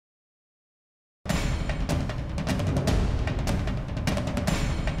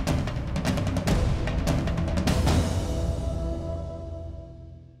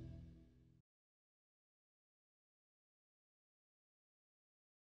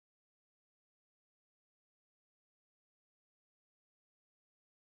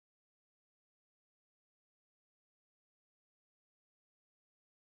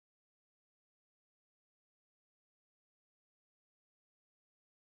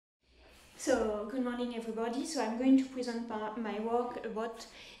So, good morning everybody. So I'm going to present my work about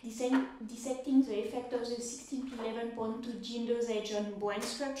dissecting the effect of the 16p11.2 gene dosage on brain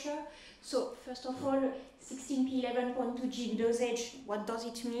structure. So, first of all, 16p11.2 gene dosage, what does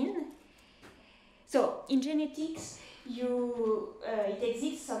it mean? So, in genetics, it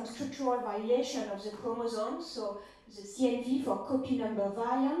exists some structural variation of the chromosomes, so the CNV for copy number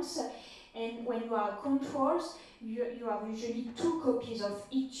variance, and when you are controls, you have usually 2 copies of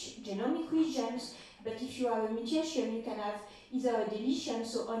each genomic regions, but if you have a mutation, you can have either a deletion,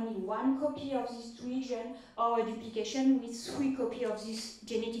 so only 1 copy of this region, or a duplication with 3 copies of these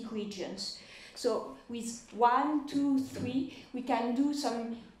genetic regions. So with 1, 2, 3, we can do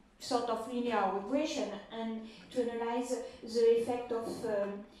some sort of linear regression and to analyze the effect of the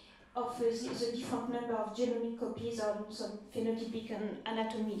different number of genomic copies on some phenotypic and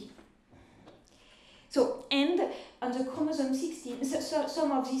anatomy. So, and on the chromosome 16,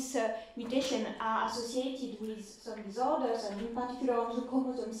 some of these mutations are associated with some disorders, and in particular on the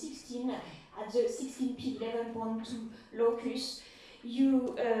chromosome 16, at the 16p11.2 locus,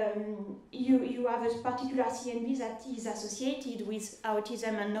 you have a particular CNV that is associated with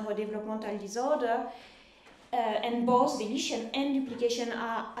autism and neurodevelopmental disorder, and both deletion and duplication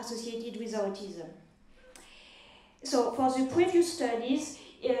are associated with autism. So, for the previous studies,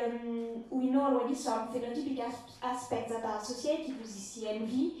 we know already some phenotypic aspects that are associated with the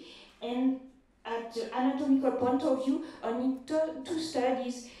CNV, and at the anatomical point of view, only two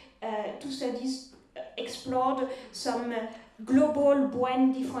studies explored some global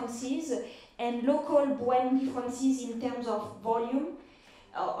brain differences and local brain differences in terms of volume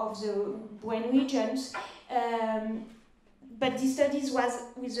of the brain regions. But the studies was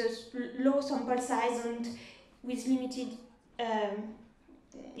with a low sample size and with limited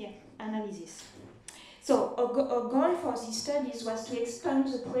analysis. So a goal for these studies was to expand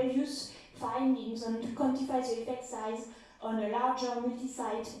the previous findings and to quantify the effect size on a larger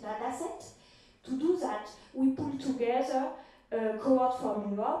multi-site dataset. To do that, we pulled together a cohort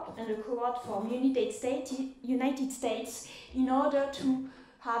from Europe and a cohort from United States in order to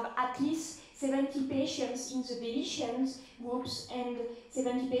have at least 70 patients in the deletions groups and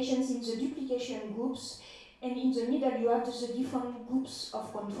 70 patients in the duplication groups. And in the middle, you have the different groups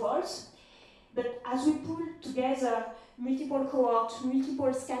of controls. But as we pull together multiple cohorts,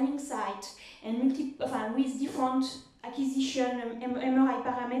 multiple scanning sites, and with different acquisition, MRI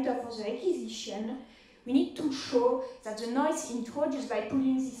parameter for the acquisition, we need to show that the noise introduced by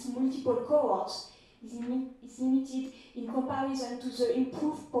pulling these multiple cohorts is limited in comparison to the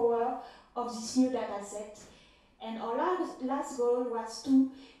improved power of this new dataset. And our last goal was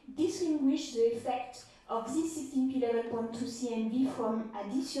to distinguish the effect of this 16p11.2 CNV from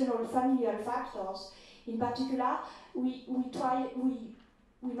additional familial factors. In particular, we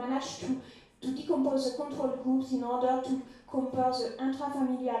managed to decompose the control groups in order to compare the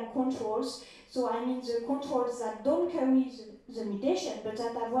intrafamilial controls. So I mean the controls that don't carry the mutation, but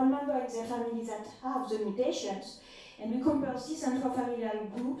that have one member in their family that have the mutations. And we compare these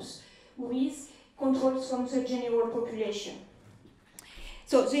intrafamilial groups with controls from the general population.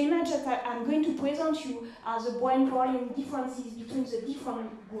 So the image that I'm going to present you are the brain volume differences between the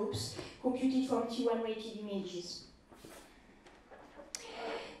different groups computed from T1 weighted images.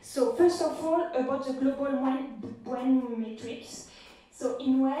 So first of all, about the global brain matrix. So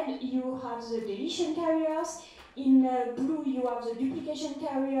in red, you have the deletion carriers, in blue, you have the duplication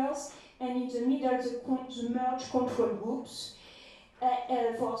carriers, and in the middle, the merged control groups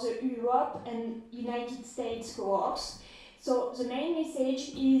for the Europe and United States cohorts. So the main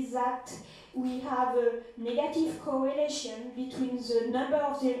message is that we have a negative correlation between the number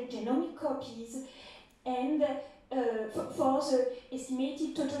of the genomic copies and for the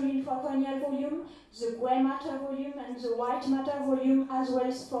estimated total intracranial volume, the gray matter volume and the white matter volume, as well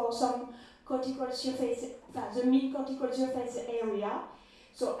as for some cortical surface, the mid-cortical surface area.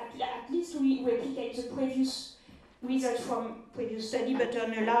 So at least we replicate the previous results from previous study, but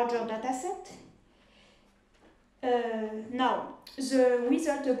on a larger dataset. Now, the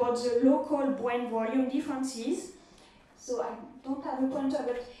result about the local brain volume differences. So I don't have a pointer,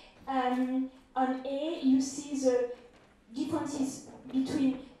 but on A, you see the differences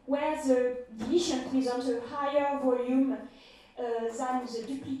between where the deletion presents a higher volume than the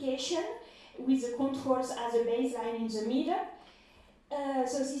duplication, with the controls as a baseline in the middle.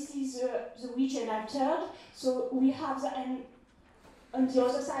 So this is the region altered. So we have the, and on the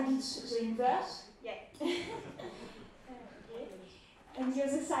other side it's the inverse. Yeah. On the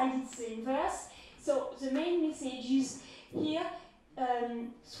other side it's the inverse. So the main message is here,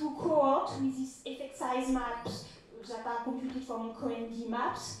 through cohort with these effect size maps that are computed from CoND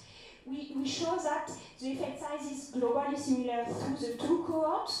maps, we show that the effect size is globally similar through the two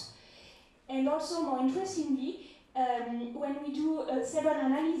cohorts. And also, more interestingly, when we do seven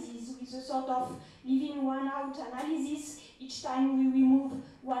analyses with a sort of leaving one out analysis, each time we remove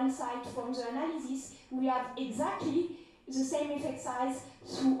one site from the analysis, we have exactly the same effect size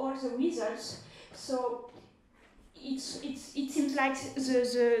through all the results. So it seems like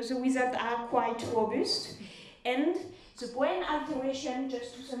the results are quite robust. And the brain alteration,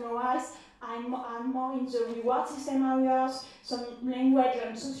 just to summarize, are more in the reward system areas, some language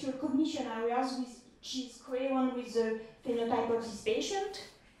and social cognition areas, which is correspond with the phenotype of this patient.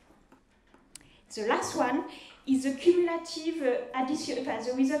 The last one is the cumulative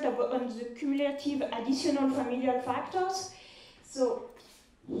the result on the cumulative additional familial factors. So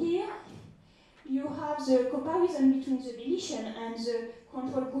here you have the comparison between the deletion and the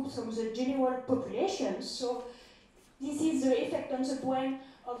control groups from the general population. So this is the effect on the brain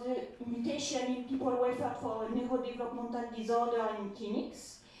of the mutation in people referred for neurodevelopmental disorder in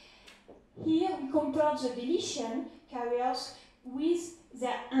clinics. Here we compare the deletion carriers with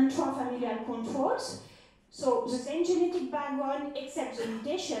their intrafamilial controls. So the same genetic background except the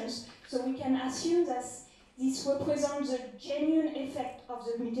mutations. So we can assume that this represents the genuine effect of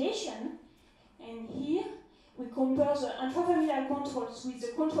the mutation. And here we compare the intrafamilial controls with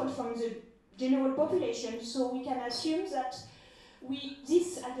the controls from the general population. So we can assume that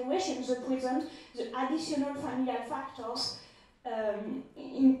these alterations represent the additional familial factors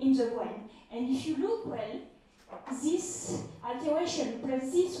in the brain. And if you look well, this alteration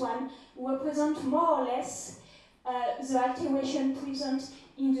plus this one represent more or less the alteration present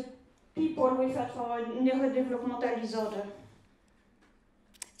in the people referred for a neurodevelopmental disorder.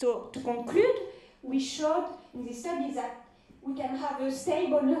 So to conclude, we showed in this study that we can have a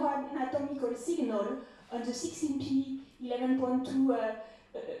stable neuroanatomical signal on the 16p11.2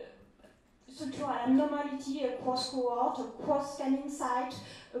 structural abnormality across cohort, across scanning site,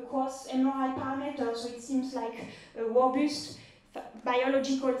 across MRI parameters, so it seems like a robust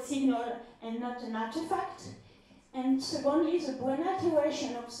biological signal and not an artifact. And secondly, the brain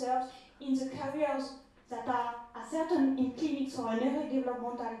alteration observed in the carriers that are ascertained in clinics for a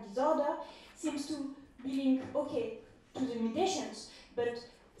neurodevelopmental disorder seems to be linked, okay, to the mutations, but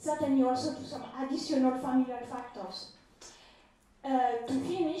certainly also to some additional familial factors. To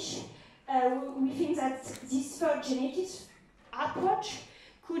finish, we think that this third genetics approach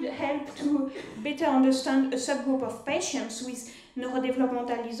could help to better understand a subgroup of patients with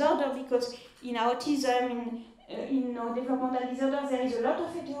neurodevelopmental disorder, because in autism, in neurodevelopmental disorder, there is a lot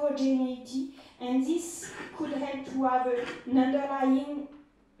of heterogeneity, and this could help to have an underlying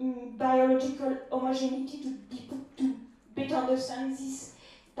biological homogeneity to better understand this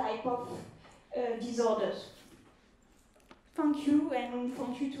type of disorders. Thank you, and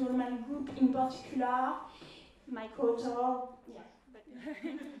thank you to my group, in particular, my co-author. Yeah.